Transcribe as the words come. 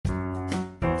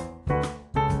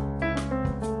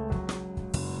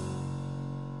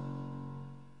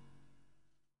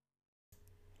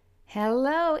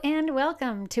Hello and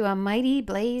welcome to a Mighty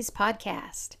Blaze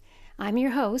podcast. I'm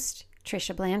your host,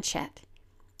 Trisha Blanchet.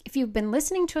 If you've been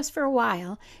listening to us for a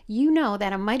while, you know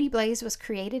that a Mighty Blaze was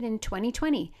created in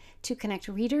 2020 to connect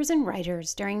readers and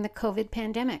writers during the COVID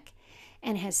pandemic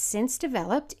and has since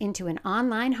developed into an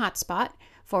online hotspot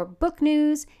for book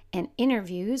news and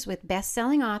interviews with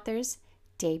best-selling authors,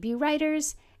 debut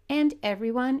writers, and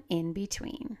everyone in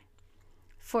between.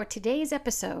 For today's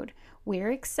episode,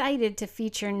 we're excited to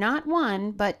feature not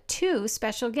one, but two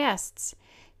special guests.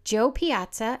 Jo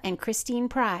Piazza and Christine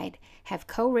Pride have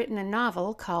co-written a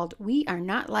novel called We Are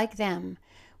Not Like Them,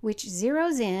 which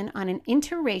zeroes in on an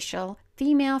interracial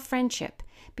female friendship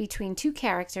between two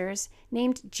characters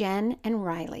named Jen and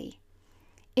Riley.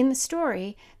 In the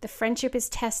story, the friendship is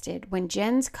tested when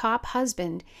Jen's cop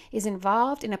husband is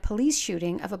involved in a police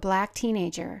shooting of a black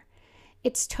teenager.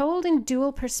 It's told in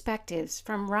dual perspectives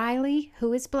from Riley,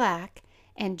 who is black,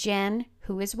 and Jen,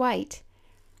 who is white.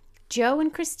 Jo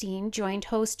and Christine joined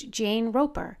host Jane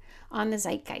Roper on the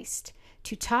Zeitgeist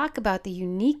to talk about the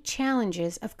unique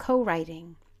challenges of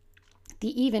co-writing,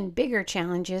 the even bigger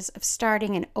challenges of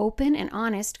starting an open and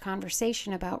honest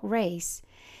conversation about race,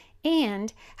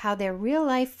 and how their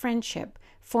real-life friendship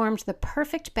formed the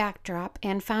perfect backdrop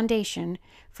and foundation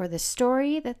for the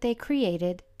story that they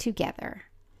created together.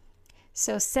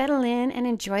 So settle in and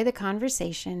enjoy the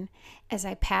conversation as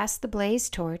I pass the blaze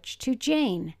torch to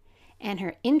Jane and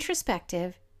her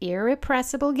introspective,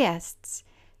 irrepressible guests,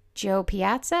 Jo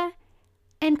Piazza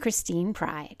and Christine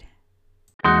Pride.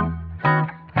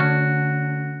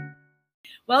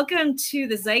 Welcome to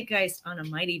the Zeitgeist on a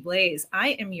Mighty Blaze.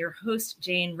 I am your host,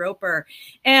 Jane Roper,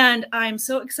 and I'm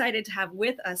so excited to have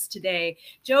with us today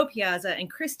Jo Piazza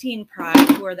and Christine Pride,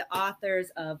 who are the authors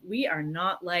of We Are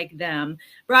Not Like Them,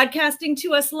 broadcasting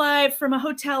to us live from a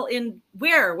hotel in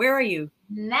where? Where are you?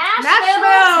 Nashville.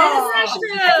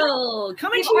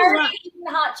 Coming to you. you. Already eaten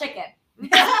hot chicken.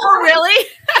 Oh, really?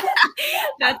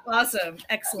 That's awesome.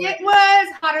 Excellent. It was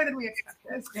hotter than we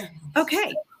expected.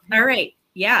 Okay. All right.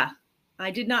 Yeah. I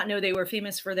did not know they were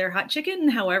famous for their hot chicken.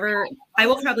 However, I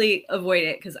will probably avoid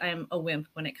it because I'm a wimp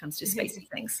when it comes to spicy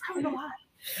things. I don't know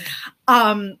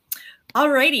why.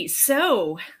 All righty.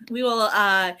 So we will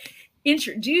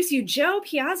introduce you. Jo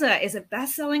Piazza is a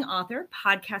best-selling author,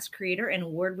 podcast creator, and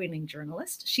award-winning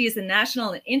journalist. She is a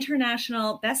national and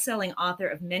international best-selling author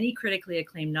of many critically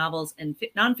acclaimed novels and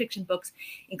nonfiction books,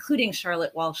 including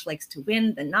Charlotte Walsh Likes to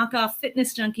Win, The Knockoff,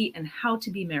 Fitness Junkie, and How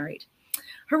to Be Married.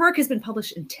 Her work has been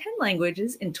published in 10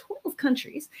 languages in 12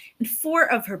 countries, and 4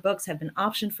 of her books have been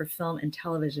optioned for film and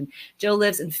television. Jo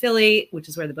lives in Philly, which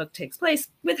is where the book takes place,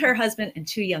 with her husband and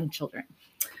 2 young children.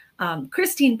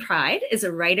 Christine Pride is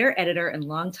a writer, editor, and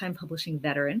longtime publishing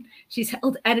veteran. She's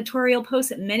held editorial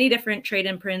posts at many different trade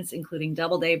imprints, including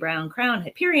Doubleday, Brown, Crown,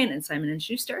 Hyperion, and Simon &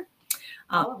 Schuster.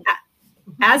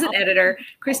 As an editor,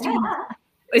 Christine,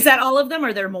 is that all of them, or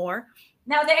are there more?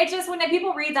 No, it just when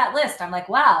people read that list, I'm like,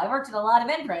 wow, I worked at a lot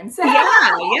of imprints.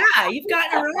 Yeah, you've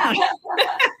gotten around.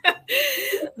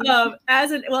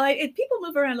 People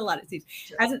move around a lot, it seems.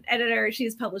 Sure. As an editor, she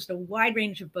has published a wide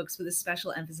range of books with a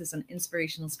special emphasis on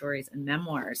inspirational stories and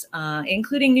memoirs,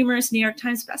 including numerous New York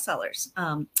Times bestsellers.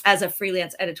 As a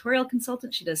freelance editorial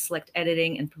consultant, she does select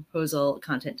editing and proposal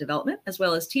content development, as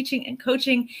well as teaching and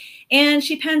coaching. And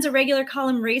she pens a regular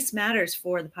column, Race Matters,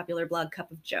 for the popular blog Cup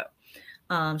of Jo.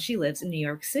 She lives in New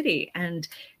York City, and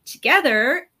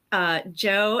together,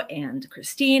 Jo and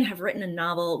Christine have written a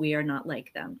novel, We Are Not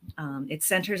Like Them. It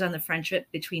centers on the friendship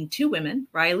between 2 women,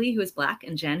 Riley, who is black,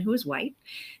 and Jen, who is white.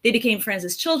 They became friends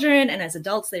as children, and as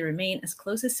adults, they remain as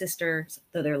close as sisters,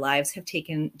 though their lives have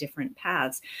taken different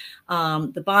paths.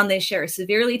 The bond they share is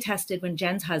severely tested when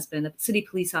Jen's husband, a city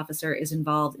police officer, is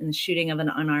involved in the shooting of an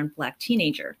unarmed black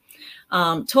teenager.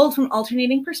 Told from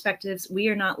alternating perspectives, We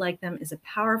Are Not Like Them is a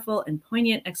powerful and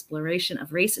poignant exploration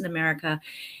of race in America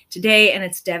today and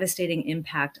its devastating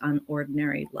impact on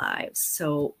ordinary lives.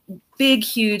 So big,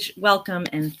 huge welcome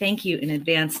and thank you in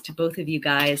advance to both of you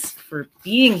guys for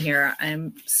being here.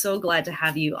 I'm so glad to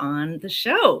have you on the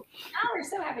show. Oh, we're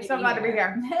so happy to be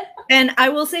here. And I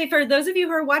will say, for those of you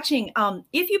who are watching,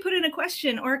 if you put in a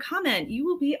question or a comment, you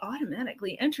will be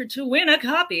automatically entered to win a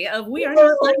copy of We Are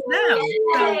Not Like Them.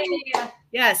 So,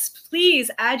 yes, please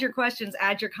add your questions,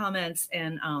 add your comments,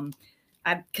 and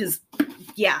because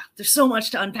there's so much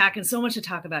to unpack and so much to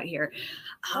talk about here.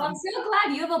 Well, I'm so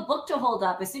glad you have a book to hold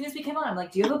up. As soon as we came on, I'm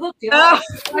like, do you have a book? Do you have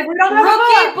a book? Like, we don't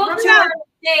have a book. Book tour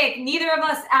mistake. Neither of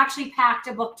us actually packed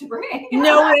a book to bring.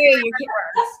 No way. You can't.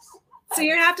 So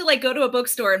you're gonna have to like go to a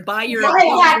bookstore and buy your own.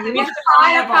 Exactly. We have to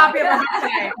buy a copy of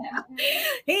it.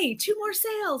 Hey, 2 more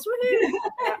sales. Woo-hoo.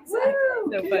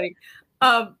 So funny.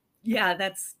 Yeah,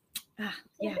 that's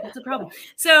Yeah, that's a problem.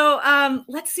 So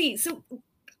let's see. So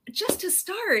just to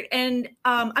start, and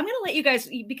I'm going to let you guys,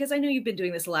 because I know you've been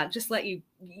doing this a lot, just let you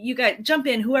guys jump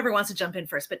in, whoever wants to jump in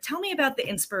first. But tell me about the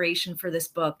inspiration for this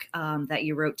book that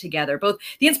you wrote together, both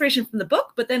the inspiration from the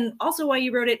book, but then also why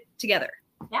you wrote it together.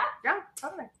 Yeah,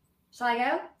 totally. Shall I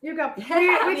go? You go.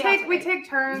 We take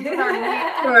turns with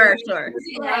our Sure.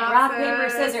 Like rock, paper,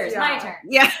 scissors. My turn.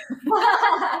 Yeah.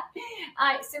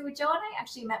 So Joe and I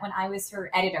actually met when I was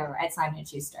her editor at Simon &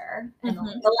 Schuster, and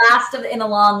the last in the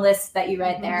long list that you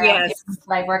read there. Yes. That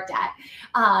I worked at,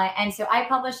 and so I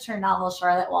published her novel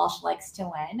Charlotte Walsh Likes to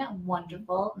Win, a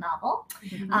wonderful novel,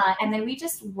 and then we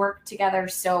just worked together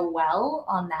so well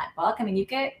on that book. I mean, you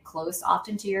get close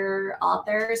often to your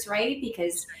authors, right?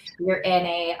 Because you're in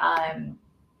a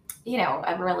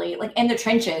a really like in the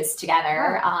trenches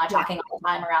together, talking all the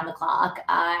time around the clock.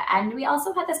 And we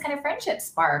also had this kind of friendship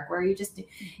spark where you just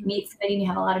meet somebody and you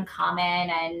have a lot in common.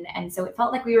 And so it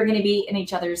felt like we were going to be in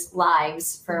each other's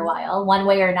lives for a while, one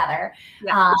way or another.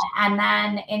 Yeah. And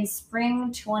then in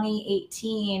spring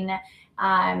 2018,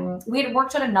 we had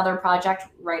worked on another project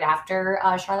right after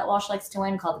Charlotte Walsh Likes to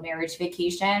Win called Marriage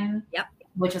Vacation,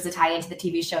 which was a tie into the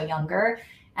TV show Younger.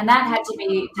 And that had to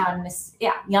be done.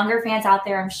 Younger fans out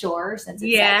there, I'm sure, since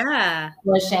it's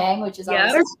publishing, which is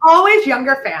always there's always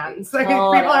younger fans. Like, people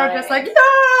are just like,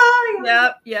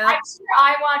 yeah. I'm sure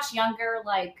I watch Younger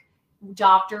like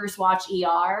doctors watch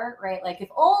ER, right? Like if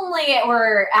only it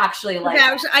were actually like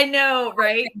I know,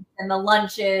 right? And the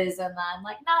lunches, and then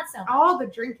like not so much. All the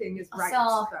drinking is right.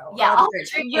 So, so. Yeah, all the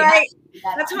drinking. Right.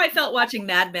 That's how I felt watching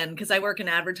Mad Men, because I work in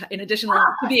advertising. In addition to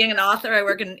being an author, I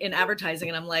work in advertising,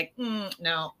 and I'm like,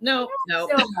 no. So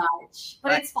much,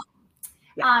 but it's fun.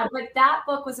 Yeah. But that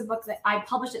book was a book that I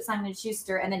published at Simon &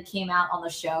 Schuster and then came out on the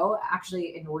show,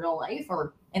 actually in real life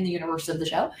or in the universe of the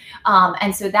show.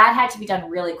 And so that had to be done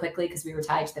really quickly because we were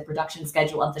tied to the production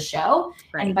schedule of the show.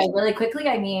 Right. And by really quickly,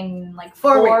 I mean like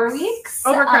 4 weeks.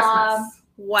 Over Christmas.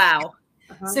 Wow.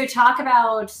 So talk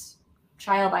about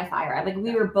trial by fire. Like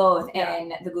we were both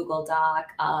in the Google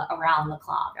Doc around the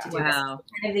clock to do this. Kind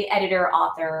of the editor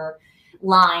author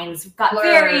lines got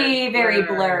very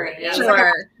blurry. Yeah.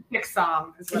 Sure.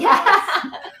 Song is what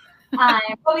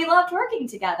but we loved working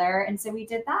together, and so we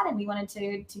did that, and we wanted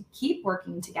to keep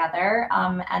working together.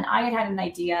 And I had an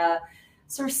idea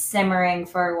sort of simmering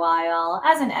for a while.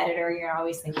 As an editor, you're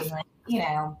always thinking like,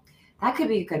 that could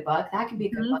be a good book. That could be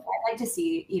a good book. I'd like to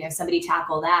see somebody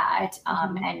tackle that.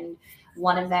 And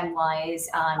one of them was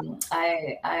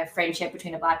a friendship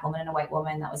between a Black woman and a white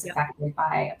woman that was affected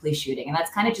by a police shooting, and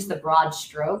that's kind of just the broad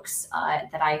strokes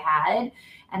that I had.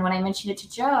 And when I mentioned it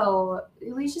to Joe,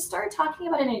 we just started talking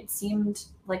about it, and it seemed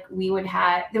like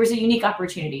there was a unique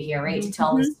opportunity here, right? To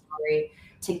tell the story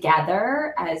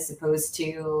together as opposed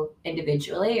to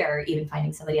individually, or even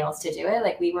finding somebody else to do it.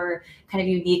 Like we were kind of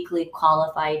uniquely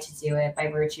qualified to do it by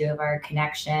virtue of our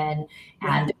connection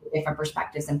and different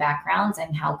perspectives and backgrounds,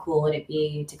 and how cool would it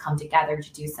be to come together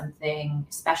to do something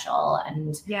special.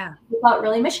 And we felt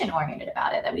really mission oriented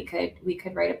about it, that we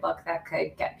could write a book that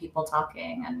could get people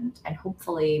talking and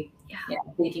hopefully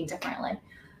thinking differently.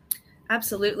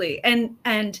 Absolutely. And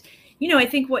I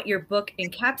think what your book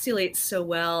encapsulates so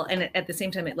well, and at the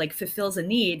same time, it like fulfills a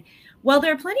need. While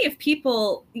there are plenty of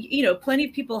people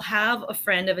have a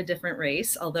friend of a different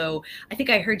race, although I think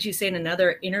I heard you say in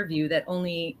another interview that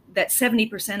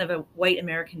 70% of white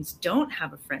Americans don't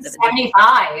have a friend of a different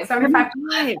race.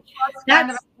 75.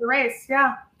 That's the race.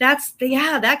 Yeah.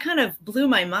 That kind of blew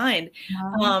my mind.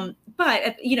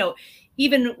 But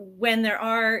even when there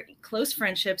are close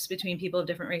friendships between people of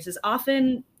different races,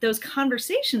 often those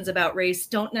conversations about race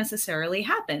don't necessarily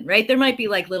happen, right? There might be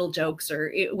like little jokes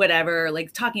or whatever,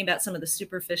 like talking about some of the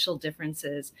superficial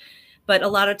differences. But a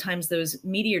lot of times those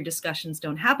meatier discussions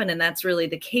don't happen. And that's really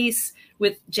the case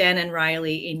with Jen and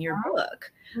Riley in your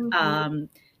book.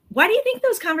 Why do you think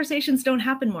those conversations don't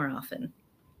happen more often?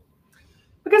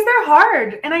 Because they're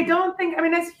hard. And I don't think,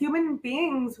 as human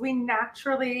beings, we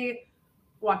naturally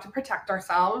want to protect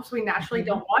ourselves. We naturally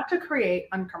don't want to create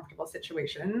uncomfortable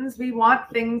situations. We want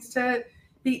things to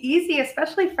be easy,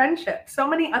 especially friendships. So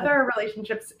many other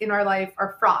relationships in our life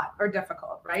are fraught or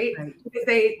difficult, right? Because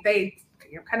they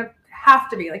kind of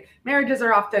have to be. Like marriages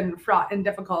are often fraught and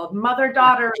difficult,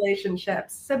 mother-daughter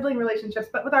relationships, sibling relationships.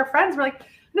 But with our friends, we're like, I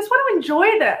just want to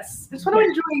enjoy this. I just want to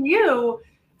enjoy you.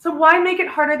 So why make it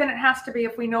harder than it has to be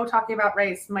if we know talking about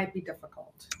race might be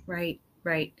difficult? Right.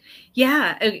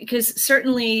 Yeah, because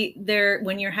certainly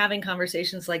when you're having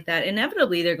conversations like that,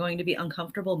 inevitably there are going to be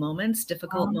uncomfortable moments,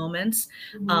 difficult moments.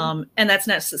 And that's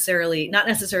not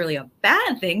necessarily a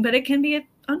bad thing, but it can be an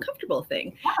uncomfortable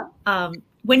thing.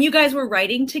 when you guys were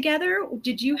writing together,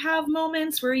 did you have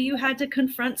moments where you had to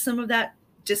confront some of that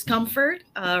discomfort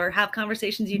or have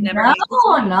conversations you'd never had?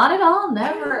 No, not at all.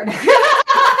 Never.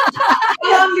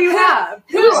 How long do you have?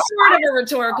 It was sort of a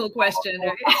rhetorical question.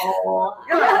 Right?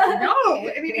 No.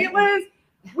 I mean,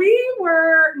 we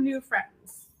were new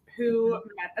friends who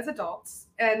met as adults.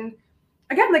 And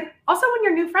again, like also when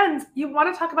you're new friends, you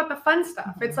want to talk about the fun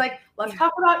stuff. It's like, let's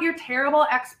talk about your terrible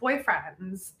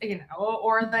ex-boyfriends, you know,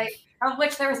 or like, of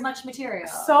which there was much material.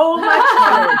 So much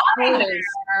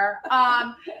there.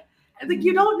 Like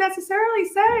you don't necessarily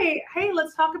say, hey,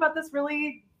 let's talk about this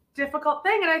really difficult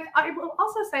thing. And I will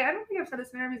also say, I don't think I've said this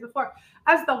in interviews before,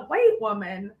 as the white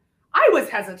woman, I was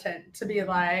hesitant to be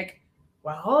like,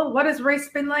 well, what has race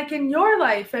been like in your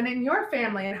life and in your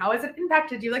family, and how has it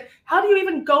impacted you? Like, how do you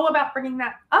even go about bringing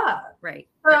that up? Right.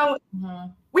 So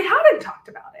we hadn't talked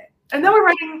about it, and then we're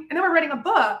writing a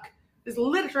book that's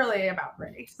literally about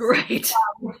race. Right.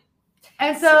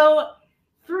 And so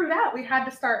through that, we had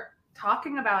to start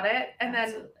talking about it, and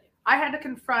then I had to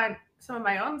confront some of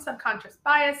my own subconscious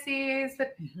biases,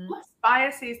 but less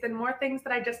biases than more things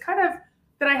that I just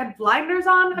that I had blinders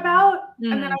on about,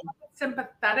 and then I wasn't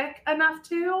sympathetic enough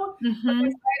to,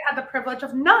 because I had the privilege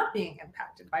of not being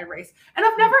impacted by race and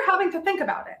of never having to think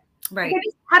about it. Right. Like I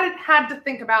just hadn't had to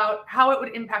think about how it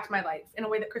would impact my life in a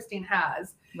way that Christine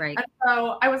has. Right. And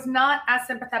so I was not as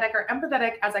sympathetic or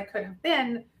empathetic as I could have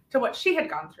been to what she had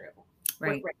gone through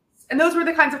with race. And those were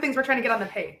the kinds of things we're trying to get on the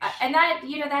page. And that,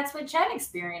 you know, that's what Jen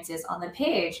experiences on the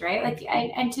page, right? Like,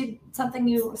 and to something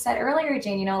you said earlier,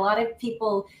 Jane, you know, a lot of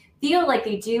people feel like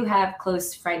they do have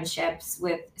close friendships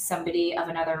with somebody of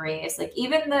another race. Like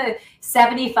even the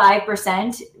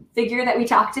 75% figure that we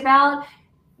talked about,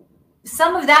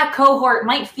 some of that cohort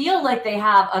might feel like they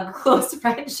have a close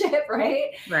friendship,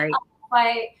 right? Right.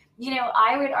 But you know,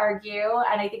 I would argue,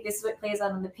 and I think this is what plays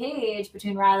out on the page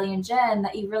between Riley and Jen,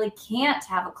 that you really can't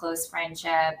have a close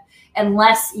friendship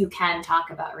unless you can talk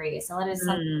about race. And that is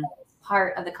something that is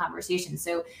part of the conversation.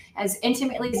 So as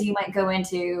intimately as you might go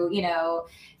into, you know,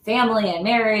 family and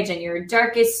marriage and your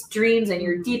darkest dreams and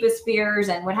your deepest fears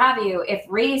and what have you, if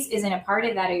race isn't a part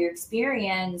of that or your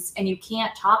experience and you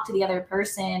can't talk to the other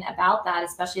person about that,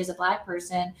 especially as a Black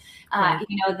person,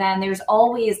 you know, then there's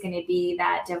always going to be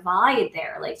that divide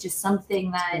there, like just something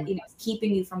that, you know, is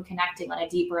keeping you from connecting on a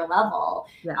deeper level.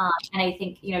 And I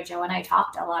think, you know, Joe and I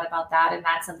talked a lot about that, and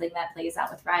that's something that plays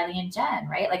out with Riley and Jen,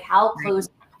 right? Like how close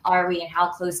are we and how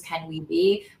close can we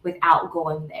be without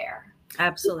going there?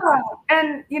 Absolutely. Yeah.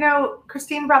 And you know,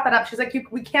 Christine brought that up. She's like,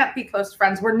 we can't be close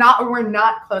friends. We're not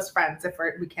close friends if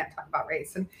we can't talk about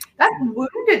race. And that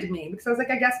wounded me because I was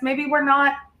like, I guess maybe we're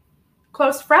not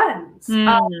close friends.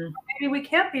 Maybe we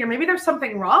can't be, or maybe there's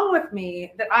something wrong with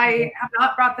me that I have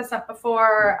not brought this up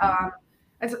before.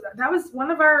 And so that was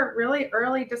one of our really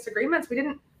early disagreements. We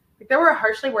didn't, like, there were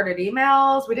harshly worded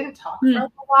emails. We didn't talk for a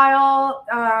while.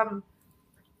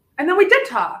 And then we did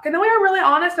talk, and then we were really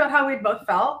honest about how we'd both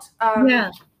felt. You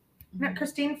know,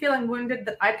 Christine feeling wounded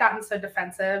that I'd gotten so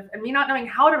defensive, and me not knowing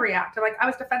how to react. And like I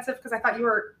was defensive because I thought you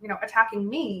were, you know, attacking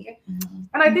me.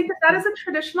 And I think that is a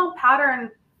traditional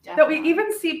pattern that we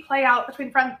even see play out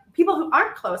between people who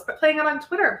aren't close, but playing out on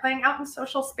Twitter, playing out in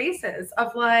social spaces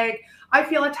of like, I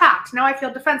feel attacked, now I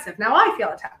feel defensive, now I feel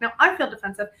attacked, now I feel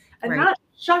defensive, and that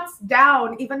shuts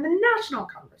down even the national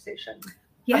conversation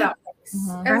about race.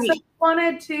 And so I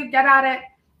wanted to get at it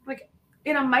like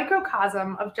in a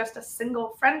microcosm of just a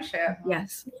single friendship.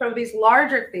 So these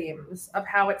larger themes of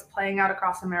how it's playing out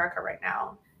across America right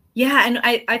now. Yeah. And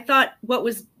I thought what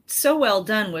was so well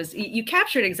done was you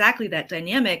captured exactly that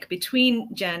dynamic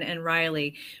between Jen and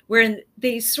Riley, where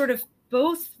they sort of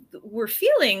both were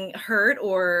feeling hurt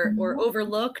or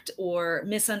overlooked or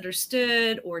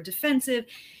misunderstood or defensive.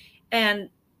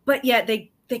 But yet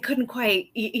they couldn't quite,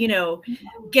 you know,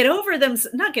 get over them,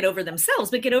 not get over themselves,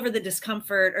 but get over the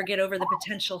discomfort or get over the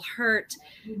potential hurt.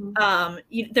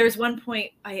 There's one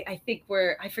point I think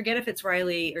where I forget if it's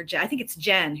Riley or Jen. I think it's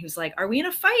Jen who's like, "Are we in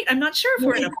a fight? I'm not sure if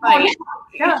we're in a fight."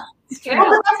 Well,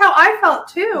 that's how I felt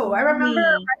too. I remember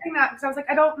writing that because I was like,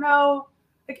 I don't know,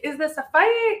 like, is this a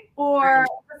fight or is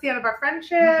this the end of our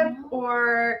friendship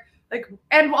or like,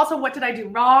 and also what did I do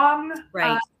wrong?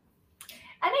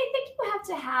 And I think you have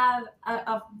to have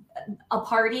a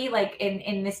party like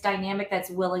in this dynamic that's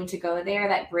willing to go there,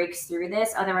 that breaks through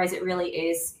this. Otherwise, it really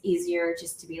is easier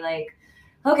just to be like,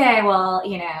 okay, well,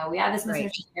 you know, we have this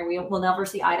misunderstanding here. We'll never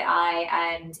see eye to eye,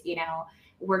 and you know,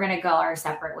 we're gonna go our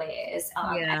separate ways.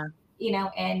 And, you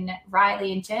know, in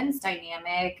Riley and Jen's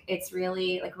dynamic, it's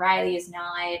really like Riley is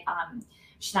not.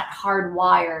 she's not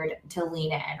hardwired to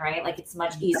lean in, right? Like it's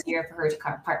much easier for her to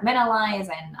compartmentalize,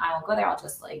 and I won't go there. I'll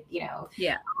just like, you know,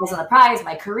 eyes on the prize,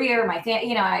 my career, my family,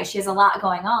 you know, she has a lot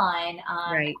going on.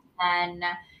 Right. And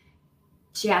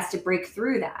she has to break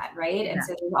through that, right? And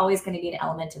so there's always going to be an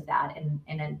element of that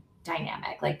in a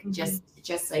dynamic, like just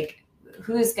like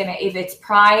who's gonna, if it's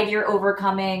pride you're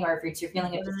overcoming, or if it's your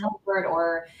feeling of discomfort,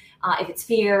 or if it's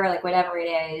fear, like whatever it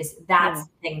is, that's the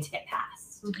thing to get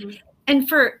past. And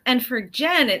for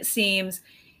Jen, it seems,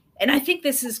 and I think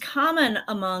this is common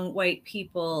among white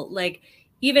people, like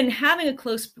even having a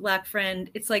close Black friend,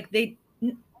 it's like they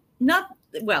not,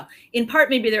 well, in part,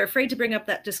 maybe they're afraid to bring up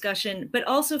that discussion, but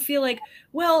also feel like,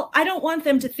 well, I don't want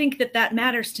them to think that that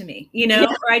matters to me, you know,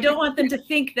 or I don't want them to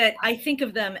think that I think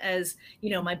of them as, you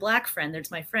know, my Black friend,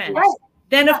 there's my friend. Right.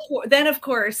 Then of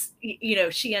course, you know,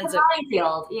 she ends up,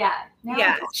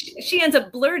 she ends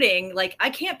up blurting, like, I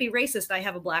can't be racist. I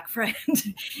have a Black friend,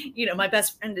 you know, my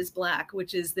best friend is Black,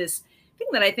 which is this thing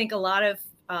that I think a lot of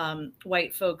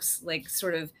white folks, like,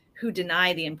 sort of, who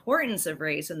deny the importance of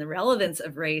race and the relevance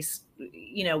of race,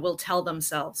 you know, will tell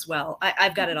themselves, well,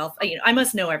 I've got it all, you know, I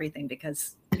must know everything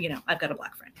because, you know, I've got a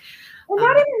Black friend. Well,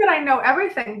 not even that I know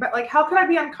everything, but like, how could I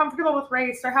be uncomfortable with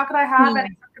race, or how could I have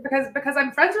any, because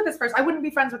I'm friends with this person. I wouldn't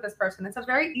be friends with this person. It's a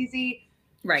very easy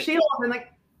shield. And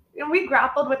like, you know, we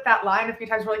grappled with that line a few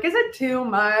times. We're like, is it too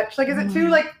much? Like, is it too,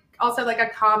 like, also like a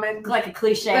common, like a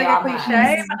cliche, like a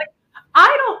cliche? But, like, I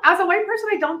don't, as a white person,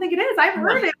 I don't think it is. I've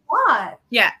heard it a lot.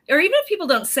 Yeah. Or even if people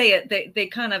don't say it, they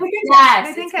kind of, they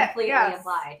think it's completely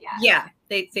implied. Yeah.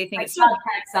 They think like it's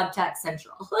subtext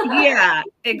central. Yeah,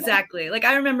 exactly. Like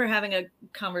I remember having a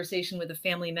conversation with a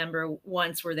family member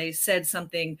once where they said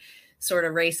something sort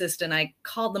of racist, and I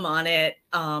called them on it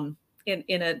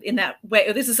in that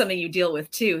way. This is something you deal with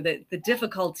too, the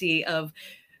difficulty of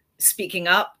speaking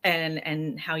up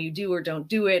and how you do or don't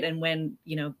do it, and when,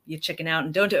 you know, you chicken out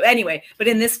and don't do it anyway. But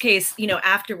in this case, you know,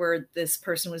 afterward, this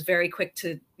person was very quick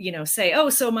to, you know, say,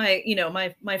 oh, so my, you know,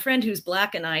 my friend who's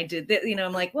Black and I did that, you know.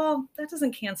 I'm like, well, that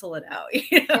doesn't cancel it out,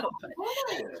 you know. But,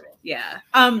 yeah.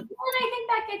 And I think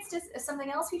that gets to something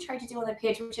else we tried to do on the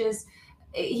page, which is,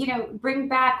 you know, bring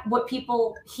back what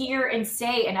people hear and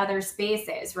say in other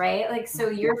spaces, right? Like, so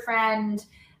your friend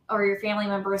or your family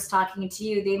member is talking to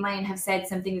you, they might have said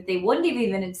something that they wouldn't have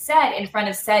even said in front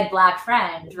of said Black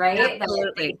friend, right?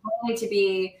 Absolutely. Like, to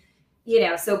be, you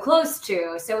know, so close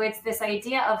to. So it's this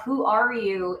idea of who are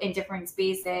you in different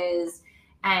spaces,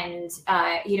 and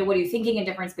you know, what are you thinking in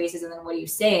different spaces, and then what are you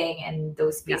saying in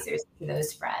those spaces to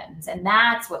those friends. And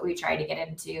that's what we try to get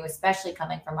into, especially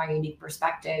coming from our unique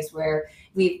perspectives, where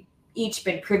we've each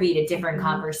been privy to different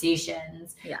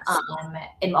conversations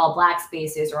in all Black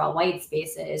spaces or all white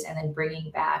spaces, and then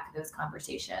bringing back those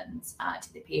conversations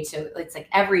to the page. So it's like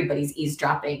everybody's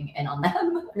eavesdropping in on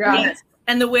them. Yes.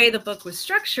 And the way the book was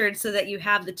structured, so that you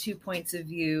have the 2 points of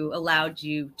view,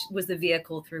 was the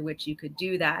vehicle through which you could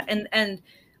do that. And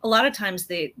a lot of times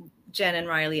Jen and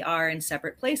Riley are in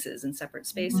separate places, in separate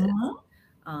spaces.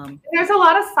 There's a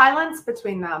lot of silence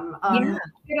between them. I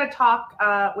did a talk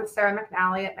with Sarah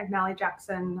McNally at McNally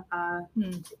Jackson 2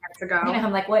 years ago. And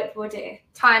I'm like, what day?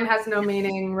 Time has no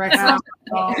meaning right now.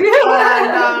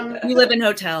 And, we live in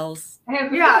hotels. Yeah,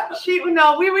 we actually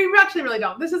really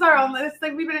don't. This is our own. It's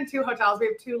like we've been in 2 hotels. We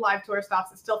have 2 live tour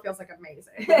stops. It still feels like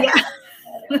amazing. Yeah.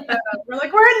 We're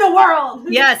like, we're in the world.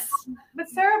 Yes. But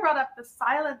Sarah brought up the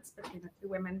silence between the 2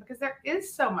 women, because there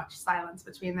is so much silence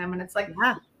between them, and it's like,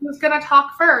 who's gonna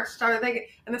talk first? Are they?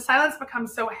 And the silence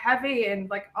becomes so heavy and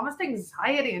like almost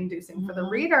anxiety inducing for the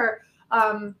reader.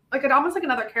 Like it almost like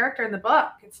another character in the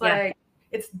book. It's like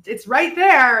it's right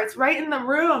there. It's right in the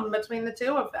room between the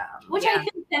 2 of them. Which I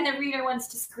think then the reader wants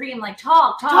to scream like,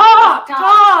 talk. Just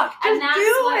And that's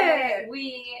do it.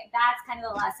 That's kind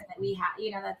of the lesson that we have,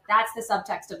 you know, that's the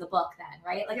subtext of the book then,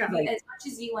 right? Like as much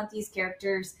as you want these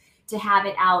characters to have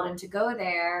it out and to go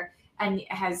there, and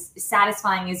as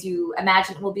satisfying as you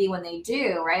imagine it will be when they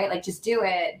do, right? Like just do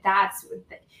it.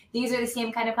 These are the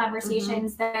same kind of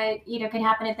conversations that, you know, can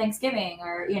happen at Thanksgiving,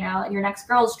 or, you know, your next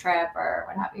girls trip or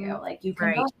what have you. Like you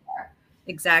can go there.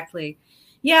 Exactly.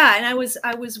 Yeah. And I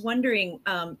was wondering,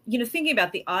 you know, thinking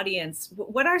about the audience,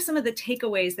 what are some of the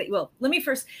takeaways let me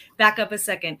first back up a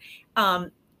second.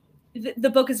 The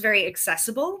book is very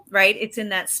accessible, right? It's in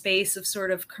that space of sort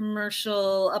of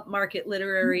commercial, upmarket,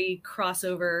 literary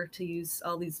crossover, to use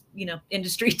all these, you know,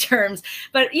 industry terms,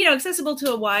 but, you know, accessible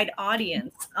to a wide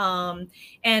audience.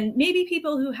 And maybe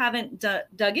people who haven't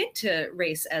dug into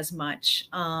race as much.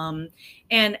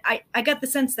 And I got the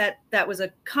sense that that was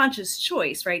a conscious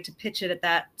choice, right? To pitch it at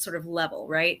that sort of level,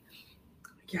 right?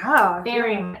 Yeah.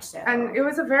 Very much so. And it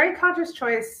was a very conscious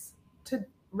choice to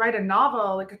write a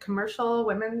novel, like a commercial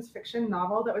women's fiction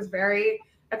novel that was very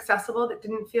accessible, that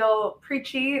didn't feel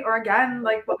preachy, or again,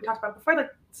 like what we talked about before, like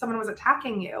someone was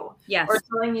attacking you, Yes, or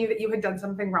telling you that you had done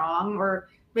something wrong, or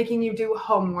making you do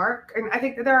homework. And I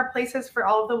think that there are places for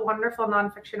all of the wonderful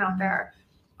nonfiction out there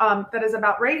that is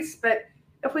about race. But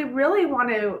if we really want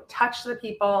to touch the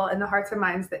people in the hearts and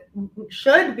minds that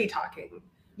should be talking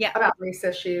about race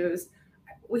issues,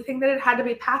 we think that it had to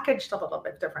be packaged a little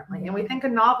bit differently. And we think a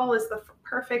novel is the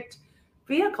perfect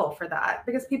vehicle for that,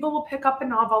 because people will pick up a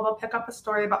novel, they'll pick up a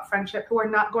story about friendship, who are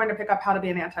not going to pick up how to be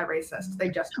an anti-racist. They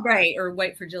just aren't. Right, or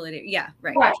white fragility. Yeah,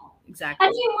 right. Exactly.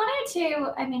 And if you wanted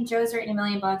to, I mean, Joe's written a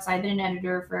million books. I've been an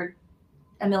editor for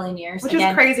a million years. Which is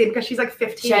crazy, because she's like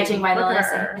 15. Judging by the list.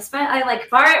 I like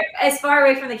as far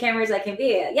away from the camera as I can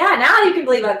be. Yeah, now you can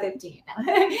believe I'm 15.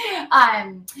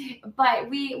 But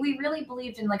we really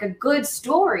believed in like a good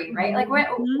story, right? Like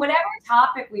whatever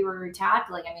topic we were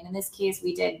tackling. I mean, in this case,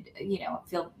 we did,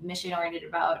 feel mission oriented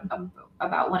about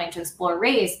wanting to explore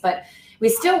race, but we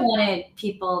still wanted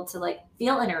people to like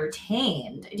feel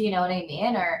entertained. Do you know what I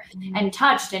mean? Or and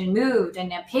touched and moved,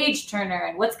 and a page turner,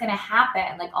 and what's going to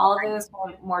happen, like all of those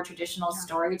more traditional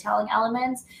storytelling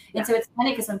elements. And so it's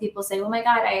funny because when people say, "Oh my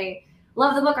God, I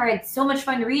love the book," or "I had so much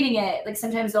fun reading it," like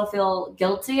sometimes they'll feel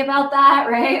guilty about that,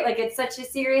 right? Like it's such a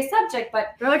serious subject,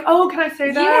 but they're like, "Oh, can I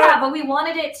say that?" Yeah, but we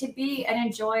wanted it to be an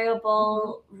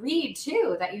enjoyable read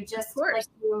too, that you just like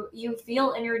you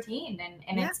feel entertained and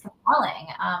it's compelling.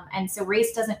 And so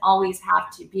race doesn't always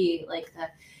have to be like the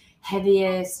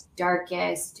heaviest,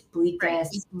 darkest,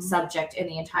 bleakest subject in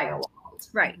the entire world.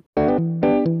 Right.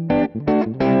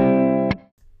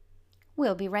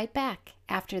 We'll be right back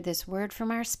after this word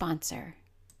from our sponsor.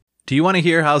 Do you want to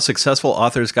hear how successful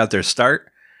authors got their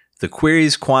start? The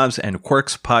Queries, Qualms, and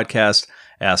Quirks podcast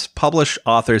asks published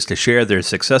authors to share their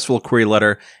successful query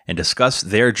letter and discuss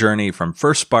their journey from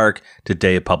first spark to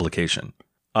day of publication.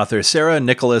 Author Sarah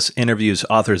Nicholas interviews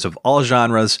authors of all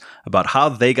genres about how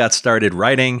they got started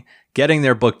writing, getting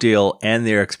their book deal, and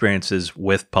their experiences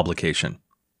with publication.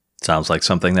 Sounds like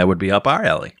something that would be up our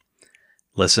alley.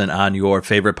 Listen on your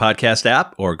favorite podcast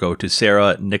app or go to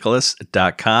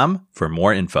sarahnicholas.com for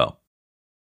more info.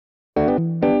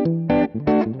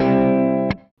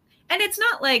 And it's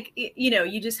not like,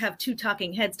 you just have two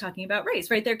talking heads talking about race,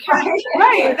 right? They're characters.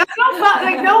 Right. That's not fun.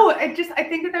 Like, no, I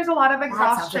think that there's a lot of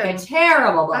exhaustion. That sounds like a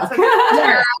terrible book.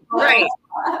 Right.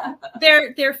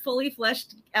 They're fully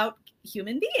fleshed out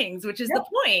human beings, which is the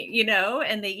point,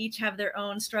 and they each have their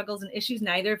own struggles and issues.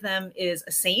 Neither of them is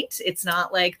a saint. It's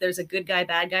not like there's a good guy,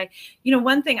 bad guy.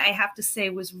 One thing I have to say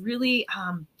was really,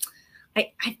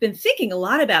 I've been thinking a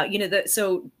lot about,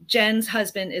 so Jen's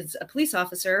husband is a police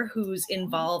officer who's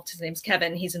involved. His name's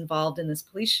Kevin. He's involved in this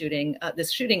police shooting,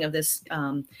 this shooting of this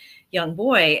young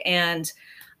boy. And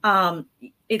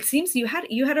it seems you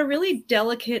had a really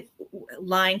delicate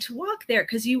line to walk there,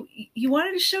 because you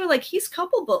wanted to show like he's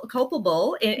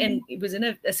culpable and it was in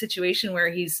a situation where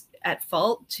he's at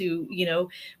fault to,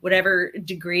 whatever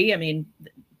degree. I mean,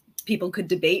 people could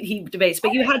debate, he debates,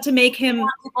 but you had to make him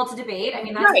people to debate. I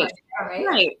mean, that's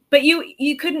right. But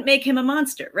you couldn't make him a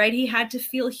monster, right? He had to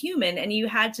feel human, and you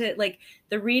had to, like,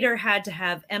 the reader had to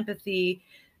have empathy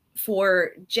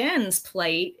for Jen's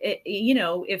plight.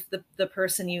 If the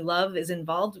person you love is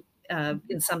involved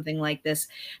in something like this.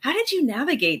 How did you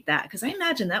navigate that? Because I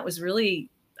imagine that was really,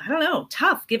 I don't know,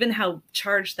 tough, given how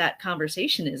charged that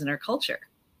conversation is in our culture.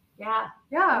 Yeah,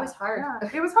 it was hard. Yeah,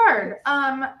 it was hard.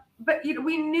 But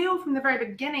we knew from the very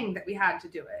beginning that we had to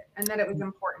do it, and that it was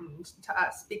important to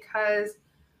us, because,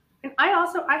 and I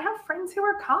have friends who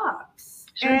are cops,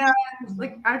 and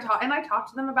like I talk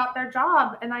to them about their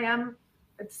job, and I am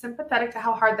sympathetic to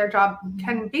how hard their job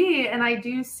can be, and I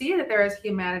do see that there is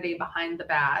humanity behind the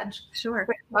badge. Sure,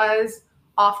 which does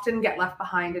often get left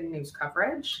behind in news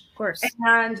coverage, of course,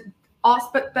 and also,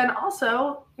 but then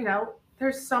also,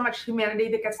 there's so much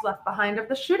humanity that gets left behind of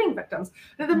the shooting victims.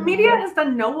 The media has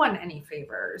done no one any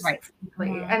favors, right?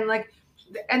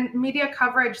 And media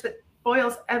coverage that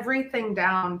boils everything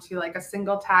down to like a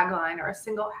single tagline or a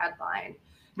single headline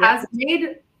has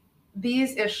made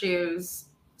these issues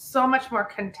so much more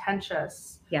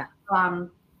contentious. Yeah.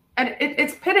 And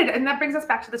it's pitted, and that brings us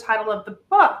back to the title of the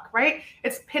book, right?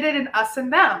 It's pitted in us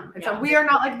and them. It's we are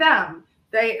not like them.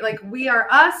 We are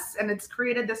us, and it's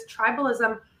created this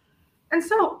tribalism. And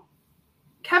so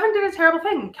Kevin did a terrible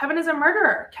thing. Kevin is a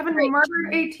murderer. Kevin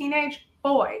murdered a teenage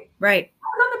boy. Right.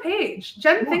 That was on the page.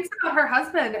 Jen thinks about her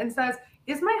husband and says,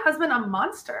 is my husband a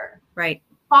monster? Right.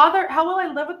 Father, how will I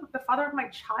live with the father of my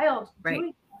child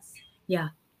doing this? Yeah.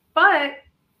 But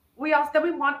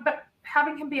but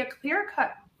having him be a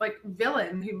clear-cut like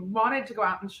villain who wanted to go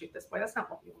out and shoot this boy. That's not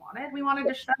what we wanted. We wanted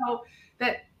to show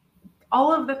that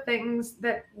all of the things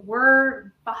that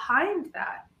were behind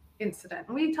that incident.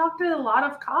 We talked to a lot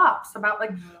of cops about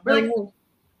like,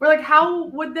 we're like, how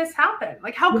would this happen?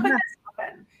 Like, how could this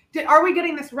happen? Are we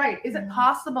getting this right? Is it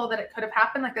possible that it could have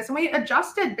happened like this? And we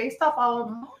adjusted based off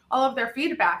all of their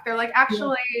feedback. They're like,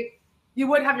 actually, you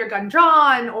would have your gun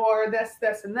drawn, or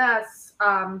this, and this.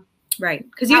 Right,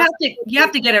 because you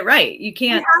have to get it right. You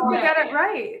can't. You have to get it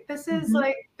right. This is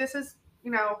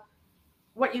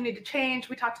what you need to change.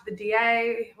 We talked to the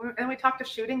DA, and we talked to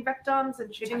shooting victims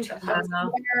and shooting victims.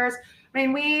 I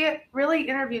mean, we really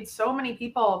interviewed so many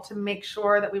people to make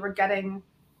sure that we were getting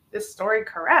this story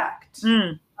correct.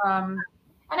 And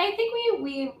I think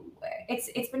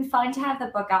it's been fun to have the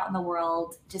book out in the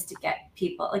world, just to get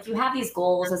people, like, you have these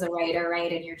goals as a writer,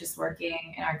 right? And you're just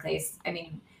working in our place. I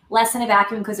mean, less in a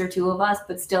vacuum because there are two of us,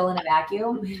 but still in a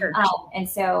vacuum. Sure. And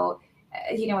so,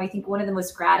 I think one of the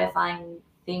most gratifying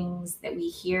things that we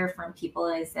hear from people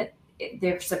is that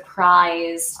they're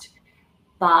surprised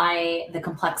by the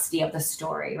complexity of the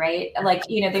story, right? Like,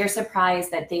 they're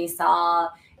surprised that they saw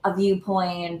a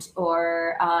viewpoint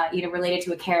or, related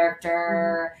to a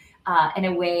character in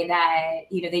a way that,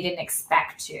 they didn't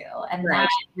expect to. And that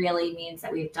really means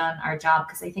that we've done our job,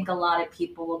 because I think a lot of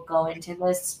people will go into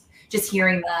this just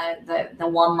hearing the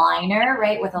one-liner,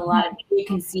 right, with a lot of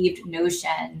preconceived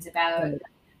notions about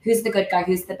who's the good guy,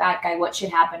 who's the bad guy, what should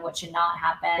happen, what should not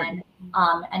happen.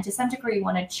 And to some degree, you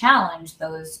want to challenge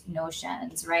those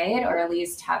notions, right? Or at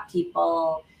least have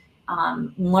people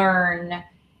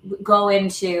go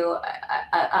into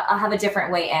have a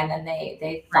different way in than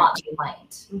they thought they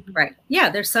might. Right. Yeah,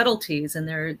 there's subtleties, and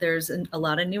there's a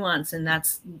lot of nuance, and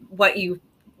that's what you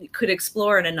could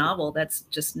explore in a novel. That's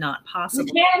just not possible.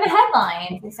 You can't in the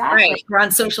headline. Exactly. Right. Or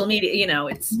on social media,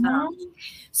 it's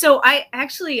so I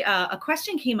actually a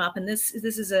question came up, and this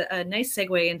is a nice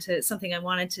segue into something I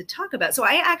wanted to talk about. So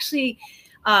I actually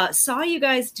saw you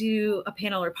guys do a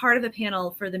panel, or part of a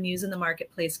panel, for the Muse in the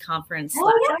Marketplace conference.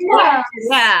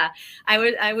 Yeah,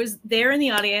 I was there in the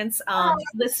audience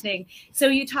listening. So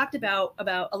you talked about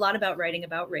a lot about writing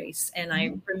about race, and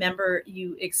I remember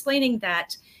you explaining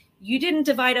that you didn't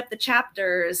divide up the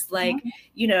chapters like,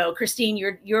 Christine,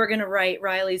 you're going to write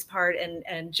Riley's part,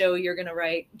 and Joe, you're going to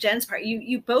write Jen's part.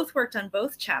 You both worked on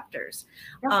both chapters.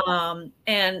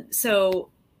 And so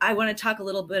I want to talk a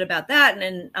little bit about that. And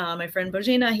then my friend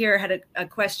Bojina here had a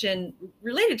question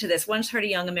related to this. Once heard a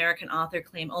young American author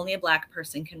claim only a Black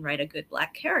person can write a good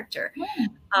Black character.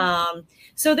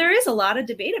 So there is a lot of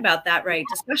debate about that, right?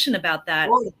 Discussion about that,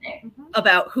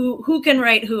 about who can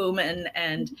write whom,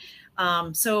 and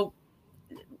so,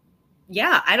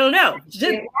 yeah, I don't know.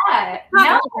 I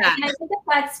think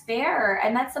that's fair.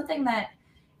 And that's something that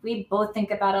we both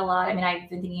think about a lot. I mean, I've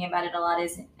been thinking about it a lot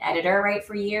as an editor, right,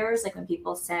 for years. Like, when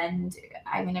people send,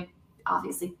 I've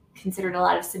obviously considered a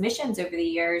lot of submissions over the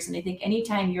years. And I think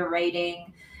anytime you're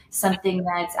writing something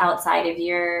that's outside of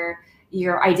your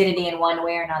identity in one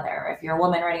way or another, if you're a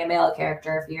woman writing a male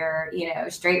character, if you're,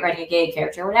 straight writing a gay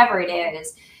character, whatever it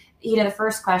is, the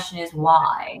first question is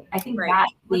why. I think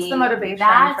what's the motivation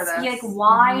for this? Like,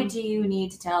 why do you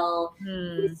need to tell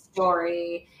this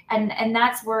story? And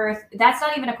that's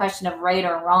not even a question of right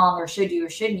or wrong, or should you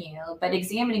or shouldn't you, but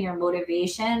examining your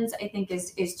motivations, I think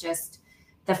is just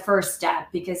the first step,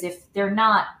 because if they're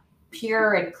not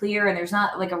pure and clear, and there's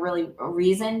not like a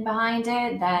reason behind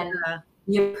it, then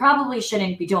you probably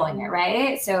shouldn't be doing it,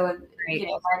 right? So,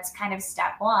 that's kind of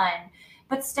step one.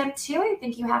 But step two, I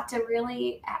think you have to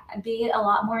really be a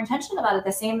lot more intentional about it.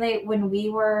 The same way when we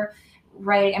were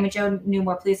writing, Joe knew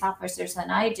more police officers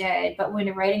than I did, but when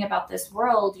writing about this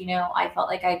world, I felt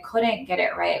like I couldn't get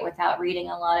it right without reading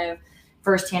a lot of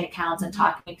firsthand accounts and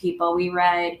talking to people. We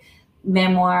read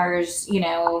memoirs,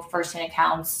 firsthand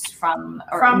accounts from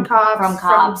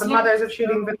cops, from the mothers of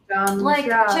shooting victims.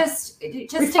 Just to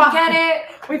get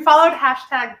it. We followed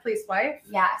 #PoliceWife.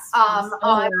 Yes.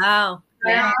 Wow.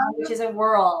 Yeah, which is a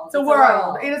world. It's a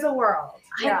world. It is a world.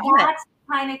 Yeah. That's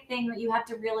the kind of thing that you have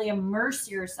to really immerse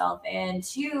yourself in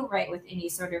to write with any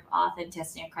sort of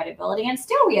authenticity and credibility. And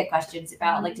still we had questions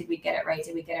about, like, did we get it right?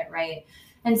 Did we get it right?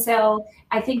 And so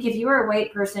I think if you were a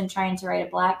white person trying to write a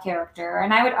Black character,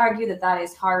 and I would argue that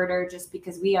is harder just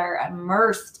because we are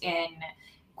immersed in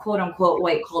quote unquote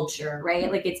white culture,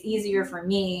 right? Like, it's easier for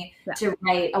me to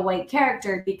write a white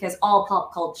character because all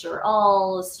pop culture,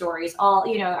 all stories,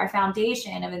 all, our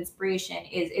foundation of inspiration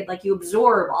is like you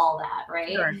absorb all that,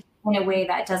 right? Sure. in a way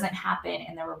that doesn't happen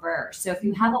in the reverse. So if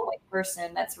you have a white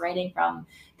person that's writing from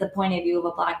the point of view of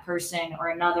a Black person or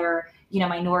another,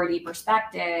 minority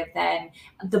perspective, then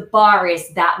the bar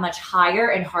is that much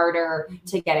higher and harder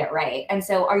to get it right. And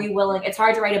so are you willing, it's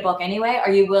hard to write a book anyway,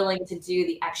 are you willing to do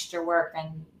the extra work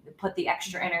and put the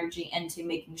extra energy into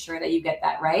making sure that you get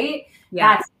that right?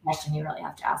 Yeah. That's the question you really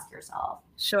have to ask yourself.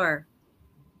 Sure.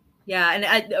 Yeah.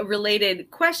 And a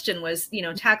related question was,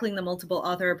 tackling the multiple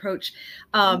author approach.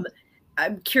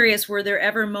 I'm curious, were there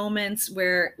ever moments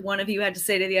where one of you had to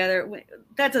say to the other,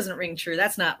 that doesn't ring true.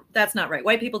 That's not right.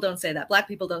 White people don't say that. Black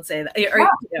people don't say that. Or,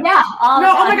 Yeah. No,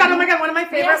 oh my God. One of my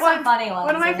favorite ones. Funny ones.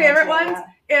 One of my favorite ones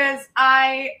is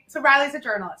so Riley's a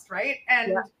journalist, right?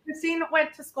 And Christine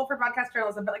went to school for broadcast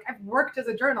journalism, but like I've worked as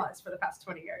a journalist for the past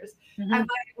 20 years. And like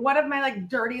one of my like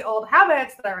dirty old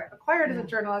habits that I acquired as a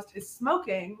journalist is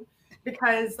smoking.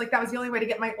 Because like that was the only way to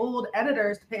get my old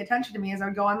editors to pay attention to me, as I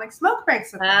would go on like smoke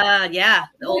breaks with them. Yeah.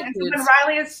 And so when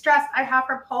Riley is stressed, I have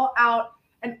her pull out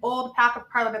an old pack of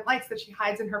Parliament Lights that she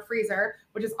hides in her freezer,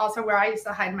 which is also where I used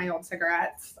to hide my old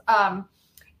cigarettes. And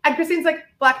Christine's like,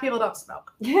 Black people don't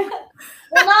smoke. Well,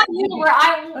 not you.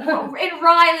 I'm in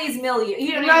Riley's milieu.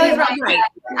 You know what I mean? Right.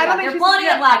 I don't think there's plenty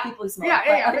of Black people who smoke.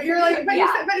 Yeah. But you're like, but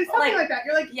it's something like that.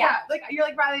 You're like, you're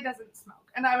like Riley doesn't smoke,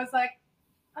 and I was like,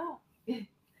 oh.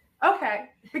 Okay.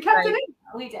 We kept it in.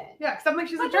 We did. Yeah, because I'm like,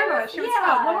 she's a journalist. She would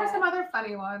smoke. What were some other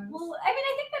funny ones? Well, I mean,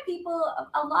 I think that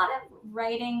a lot of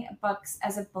writing books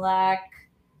as a Black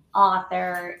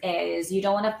author is you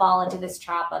don't want to fall into this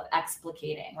trap of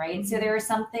explicating, right? So there are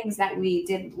some things that we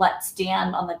did let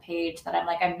stand on the page that I'm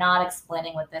like, I'm not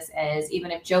explaining what this is,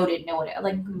 even if Joe didn't know what it,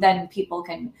 like, then people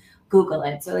can Google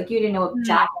it. So like, you didn't know what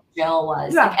Jack and Jill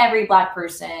was. Like every Black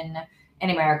person in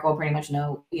America will pretty much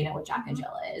know, what Jack and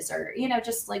Jill is, or,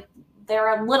 just like there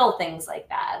are little things like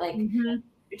that. Like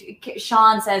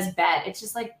Sean says bet, it's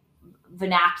just like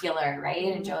vernacular,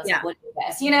 right? And Joe's like, what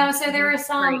is this? So there are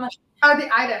some. Oh,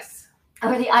 the itis.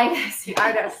 The itis. The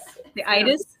itis. The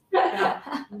itis? Yeah.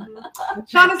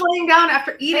 Sean is laying down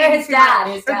after eating. His dad.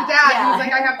 His dad. Yeah. He's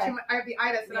like, I have the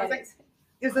itis. And I was like,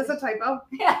 is this a typo?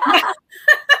 Yeah.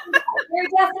 There are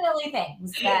definitely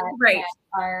things that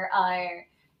are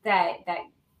that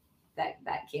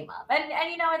came up, and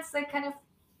it's like kind of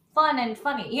fun and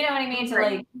funny, you know what I mean? So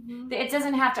like it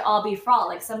doesn't have to all be fraught.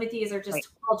 Like some of these are just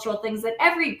cultural things that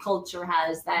every culture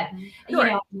has that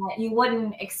you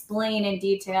wouldn't explain in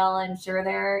detail. I'm sure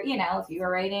they're, if you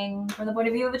were writing from the point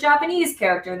of view of a Japanese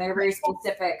character and they're very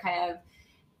specific kind of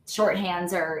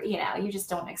shorthands, or you just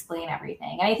don't explain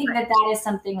everything. And I think that is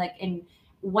something like in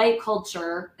white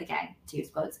culture, again, to use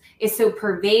quotes, is so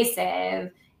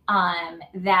pervasive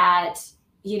that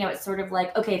it's sort of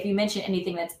like, okay, if you mention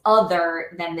anything that's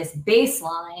other than this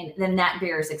baseline, then that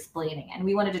bears explaining. And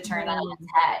we wanted to turn that on its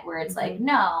head, where it's like,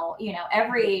 no, you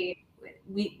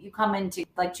come into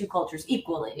like two cultures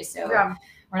equally, so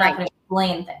we're not going to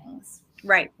explain things.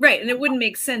 Right. And it wouldn't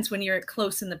make sense when you're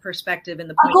close in the perspective and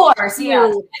the point. Of course,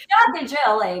 yeah. Jack and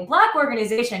Jill, a Black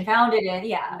organization founded in,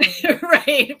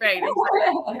 right.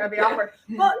 That'd be awkward.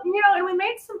 Well, and we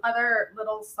made some other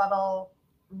little subtle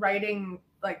writing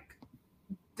like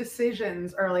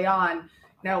decisions early on.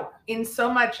 In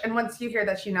so much, and once you hear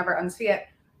this, you never unsee it.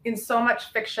 In so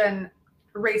much fiction,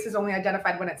 race is only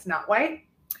identified when it's not white.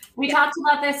 We talked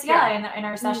about this, in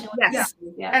our session.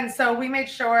 And so we made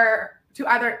sure to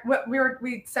either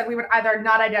we said we would either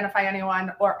not identify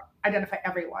anyone or identify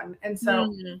everyone, and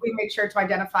so we made sure to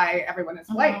identify everyone as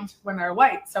white when they're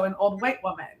white. So an old white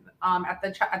woman at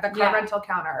the car rental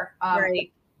counter,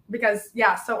 because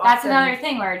so that's another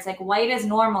thing where it's like white is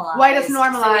normalized. So we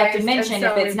have to mention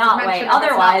if it's not white.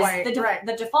 Otherwise,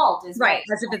 the default is white.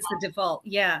 As if it's the default.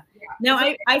 Yeah. Now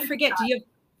I forget.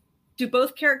 Do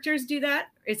both characters do that?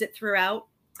 Is it throughout?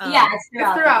 It's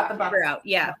throughout the book. Throughout,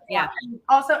 yeah. And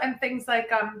also, and things like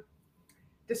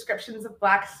descriptions of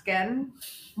Black skin.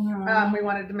 We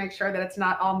wanted to make sure that it's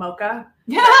not all mocha.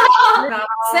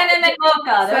 Cinnamon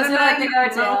mocha. Those are like the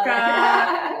go-to.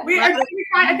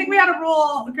 I think we had a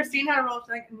rule. Christine had a rule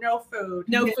like no food.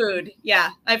 No food.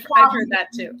 Yeah, I've heard that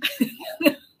too.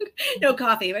 No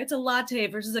coffee. It's a latte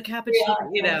versus a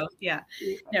cappuccino. No.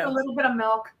 A little bit of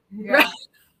milk. Right.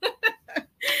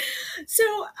 So,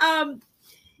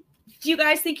 do you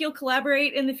guys think you'll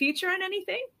collaborate in the future on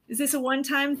anything? Is this a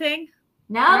one-time thing?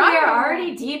 Now we are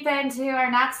already deep into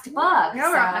our next book. Yeah,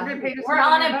 we're 100 pages. We're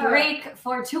on a break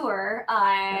for tour.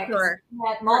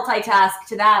 Multitask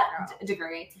to that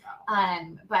degree.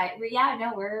 But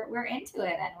we're into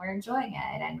it and we're enjoying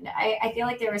it. And I feel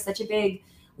like there was such a big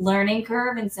learning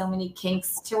curve and so many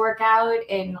kinks to work out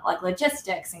in like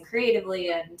logistics and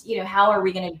creatively, and how are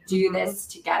we going to do this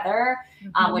together,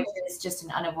 which is just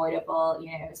an unavoidable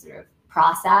sort of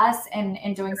process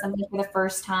and doing something for the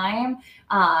first time,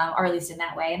 or at least in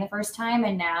that way in the first time.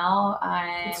 And now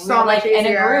it's so much easier. In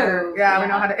a groove. Yeah, we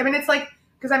know how to. I mean, it's like,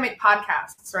 because I make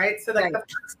podcasts, right? So like the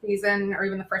first season or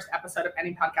even the first episode of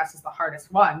any podcast is the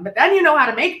hardest one, but then you know how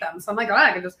to make them. So I'm like, oh,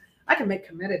 I can make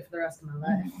committed for the rest of my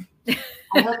life.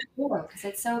 I hope you will, because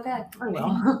it's so good. I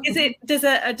will.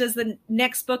 Does the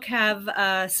next book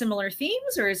have similar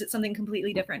themes, or is it something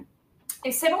completely different?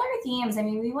 Similar themes. I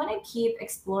mean, we want to keep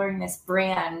exploring this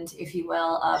brand, if you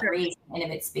will, of race and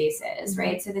intimate spaces,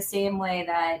 right? So the same way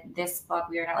that this book,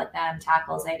 We Are Not Like Them,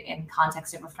 tackles it in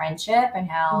context of a friendship and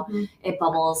how it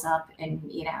bubbles up in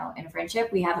a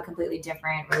friendship, we have a completely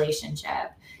different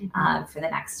relationship for the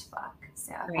next book.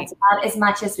 So that's about as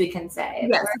much as we can say.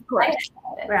 Yes, of course.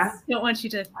 Yeah. Don't want you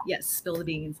to spill the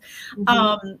beans.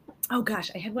 Oh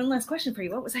gosh, I had one last question for you.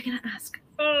 What was I going to ask?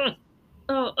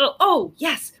 Oh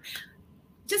yes.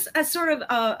 Just a sort of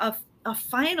a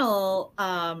final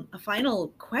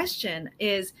question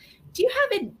is, do you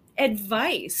have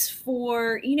advice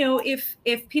for,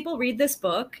 if people read this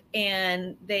book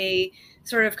and they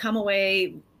sort of come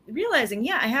away realizing,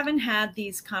 I haven't had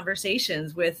these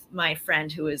conversations with my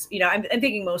friend who is, I'm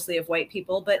thinking mostly of white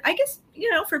people, but I guess,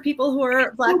 for people who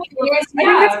are Black people. I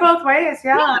think it's both ways.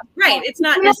 Yeah. Right. It's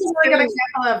not necessarily a good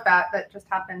example of that just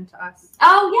happened to us.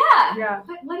 Oh, yeah.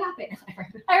 What happened?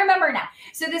 I remember now.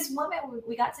 So this woman,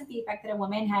 we got some feedback that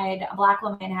a Black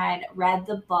woman had read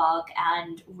the book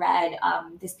and read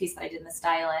this piece that I did in The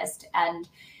Stylist, and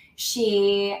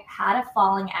she had a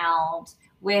falling out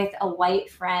with a white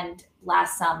friend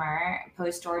last summer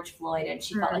post George Floyd, and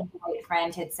she felt like the white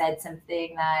friend had said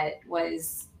something that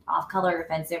was off color,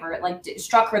 offensive, or like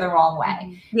struck her the wrong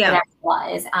way. Whatever it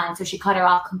was. So she cut her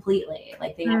off completely.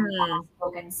 Like they haven't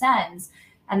spoken since.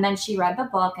 And then she read the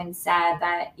book and said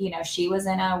that, she was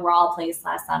in a raw place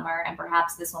last summer, and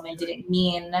perhaps this woman didn't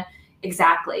mean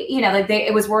exactly,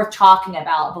 it was worth talking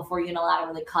about before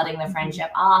unilaterally cutting the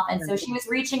friendship off. And so she was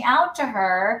reaching out to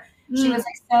her. She was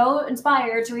like so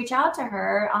inspired to reach out to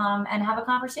her and have a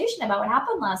conversation about what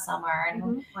happened last summer.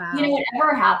 And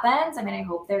whatever happens, I mean, I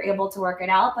hope they're able to work it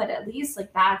out, but at least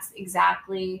like that's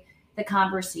exactly the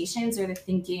conversations or the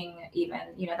thinking even,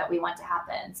 that we want to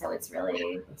happen. So it's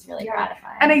really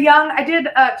gratifying. And I did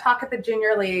talk at the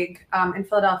Junior League in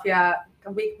Philadelphia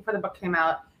a week before the book came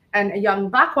out. And a young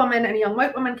Black woman and a young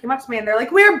white woman came up to me and they're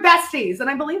like, "We're besties." And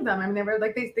I believe them. I mean, they were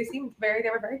like, they were very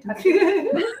touchy. They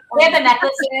have the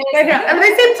necklaces. I mean,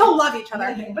 they seem to love each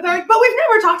other. But they're like, "But we've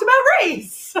never talked about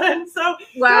race." And so,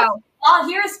 wow. Oh,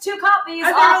 here's 2 copies.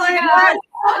 And one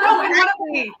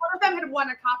of them had won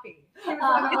a copy.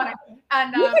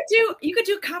 And you could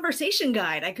do a conversation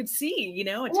guide. I could see,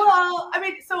 Well, I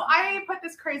mean, so I put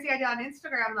this crazy idea on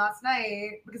Instagram last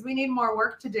night because we need more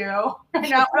work to do.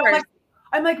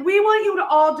 I'm like, we want you to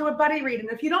all do a buddy read. And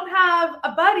if you don't have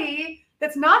a buddy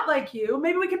that's not like you,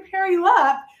 maybe we could pair you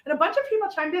up. And a bunch of people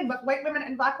chimed in, both white women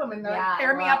and Black women. They're like,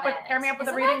 pair me up with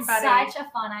a reading buddy. Such a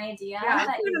fun idea. Yeah.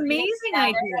 That's an amazing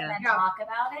idea. And talk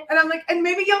about it. And I'm like, and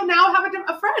maybe you'll now have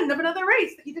a friend of another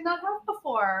race that you did not have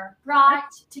before.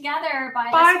 Brought together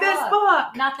by this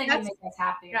book. Nothing would make us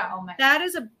happier. Yeah. Oh my God. That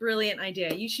is a brilliant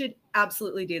idea. You should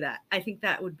absolutely do that. I think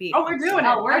that would be. Oh, we're doing it.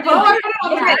 Oh, we're doing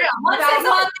it. Once it's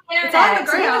on the internet. It's on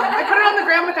the gram. I put it on the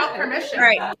gram without permission.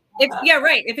 Right.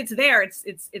 If it's there,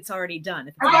 it's already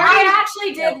done. I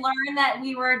actually did learn that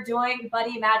we were doing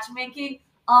buddy matchmaking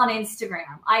on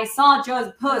Instagram. I saw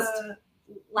Joe's post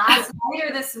last night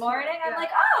or this morning. I'm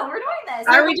like, oh, we're doing this.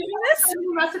 Are we doing this?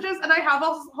 Messages, and I have a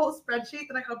whole spreadsheet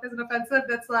that I hope isn't offensive.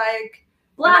 That's like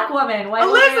Black woman, white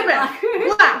Elizabeth,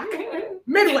 woman, Black,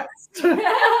 Midwest.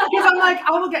 Because I'm like,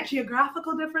 I will get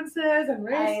geographical differences and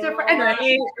race different.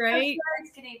 Right.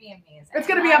 It's gonna be amazing. It's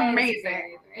gonna be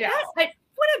amazing. Yeah.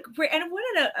 What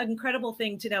an incredible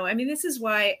thing to know. I mean, this is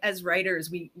why as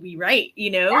writers we write,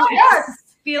 feel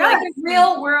like it's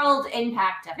real world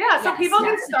impact of it. Yeah, so people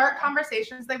can start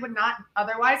conversations they would not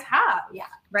otherwise have. Yeah.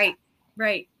 Right.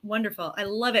 Wonderful. I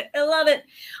love it.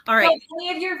 All right. So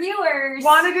any of your viewers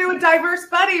want to do a diverse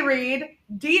buddy read,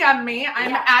 DM me.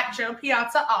 I'm at Joe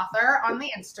Piazza Author on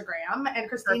the Instagram, and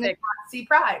Christine at C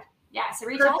Pride. Yeah, so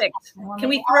reach Perfect. out. Can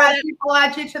we throw that? People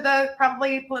add you to the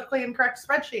probably politically incorrect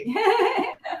spreadsheet.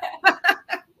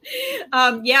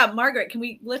 Yeah, Margaret,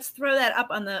 let's throw that up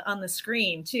on the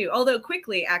screen too. Although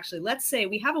quickly, actually, let's say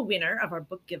we have a winner of our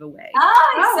book giveaway.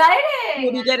 Exciting.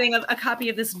 We'll be getting a copy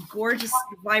of this gorgeous,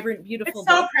 vibrant, beautiful It's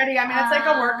so book. pretty. I mean, it's like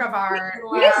a work of art.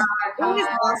 It is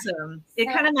awesome. It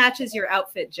kind of matches your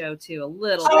outfit, Joe, too, a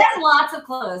little She bit. has lots of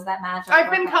clothes that match.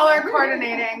 I've been color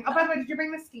coordinating. Oh, by the way, did you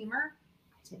bring the steamer?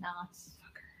 I did not.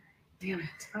 Damn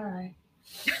it. All right.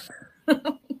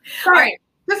 All right.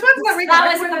 This one's not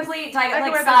That was a complete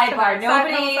sidebar.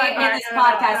 Nobody in this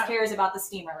podcast cares about the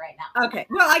steamer right now. Okay.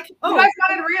 Well, you guys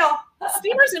wanted real.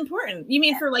 Steamer's important. You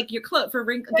mean for like your clothes, for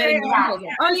getting wrinkles?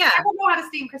 Oh yeah. I don't know how to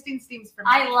steam. Christine steams for me.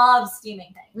 I love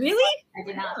steaming things. Really? I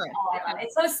did not. Oh, I love it.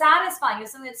 It's so satisfying.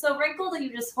 It's something that's so wrinkled and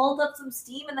you just hold up some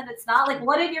steam and then it's not like,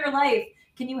 what in your life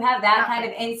can you have that kind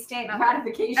of instant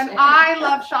gratification? And I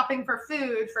love shopping for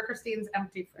food for Christine's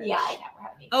empty fridge. Yeah, I never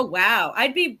have any. Oh wow.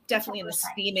 I'd be definitely in the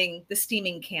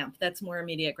steaming camp. That's more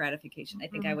immediate gratification. I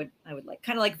think I would like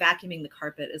kind of like vacuuming the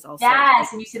carpet is also.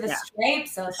 Yes, and you see the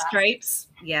stripes. So the stripes.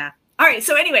 Yeah. All right.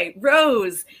 So anyway,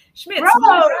 Rose Schmitz. Rose.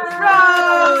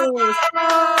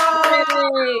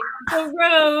 So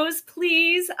Rose,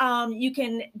 please, you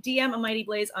can DM A Mighty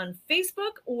Blaze on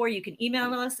Facebook, or you can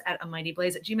email us at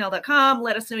amightyblaze@gmail.com.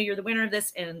 Let us know you're the winner of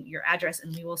this and your address,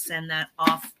 and we will send that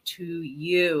off to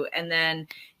you. And then,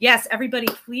 yes, everybody,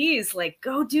 please, like,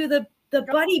 go do the book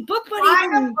buddy.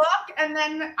 Find a book, and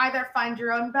then either find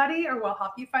your own buddy, or we'll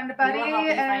help you find a buddy.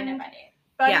 Find a buddy.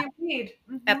 Read.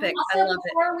 Epic. Also, I love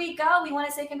before we go, we want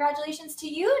to say congratulations to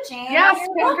you, Jane. Yes,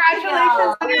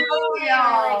 congratulations on your book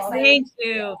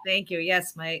deal. Thank you.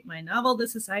 Yes, my novel, The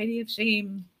Society of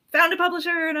Shame, found a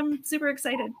publisher, and I'm super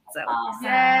excited. So, awesome.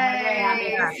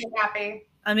 Yay! So happy.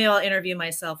 I mean, I'll interview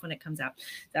myself when it comes out.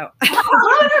 So we'll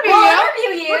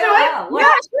interview you. Yeah,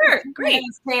 sure. Great.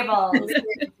 Tables.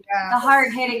 The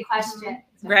hard-hitting questions.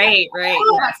 Right.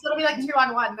 Oh, so it'll be like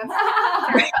 2-on-1.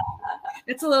 That's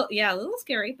it's a little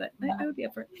scary, but I would be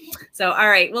up for it. So, all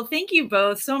right. Well, thank you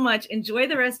both so much. Enjoy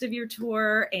the rest of your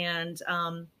tour. And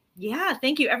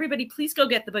thank you, everybody. Please go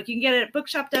get the book. You can get it at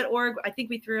bookshop.org. I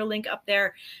think we threw a link up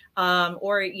there.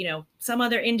 Or, some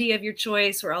other indie of your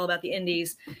choice. We're all about the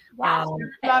indies. Wow.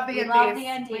 Love the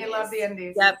indies. We love the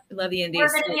indies. Yep. Love the indies. We're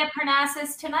going to be at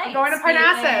Parnassus tonight. We're going to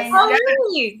Parnassus. Oh,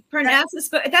 really? Parnassus.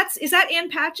 But is that Ann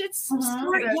Patchett's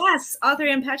store? Yes. Author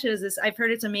Ann Patchett is this. I've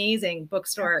heard it's amazing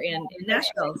bookstore in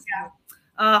Nashville.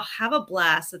 Yeah. Have a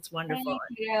blast. It's wonderful.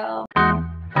 Thank you.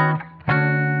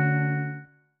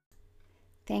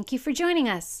 Thank you for joining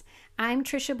us. I'm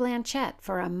Trisha Blanchet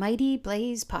for A Mighty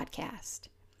Blaze podcast.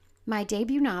 My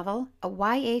debut novel, a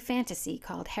YA fantasy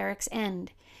called Herrick's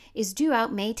End, is due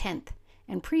out May 10th,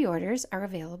 and pre-orders are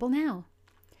available now.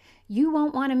 You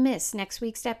won't want to miss next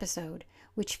week's episode,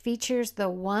 which features the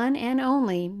one and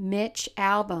only Mitch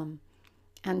album.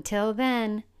 Until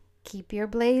then, keep your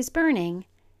blaze burning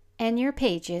and your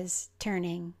pages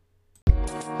turning.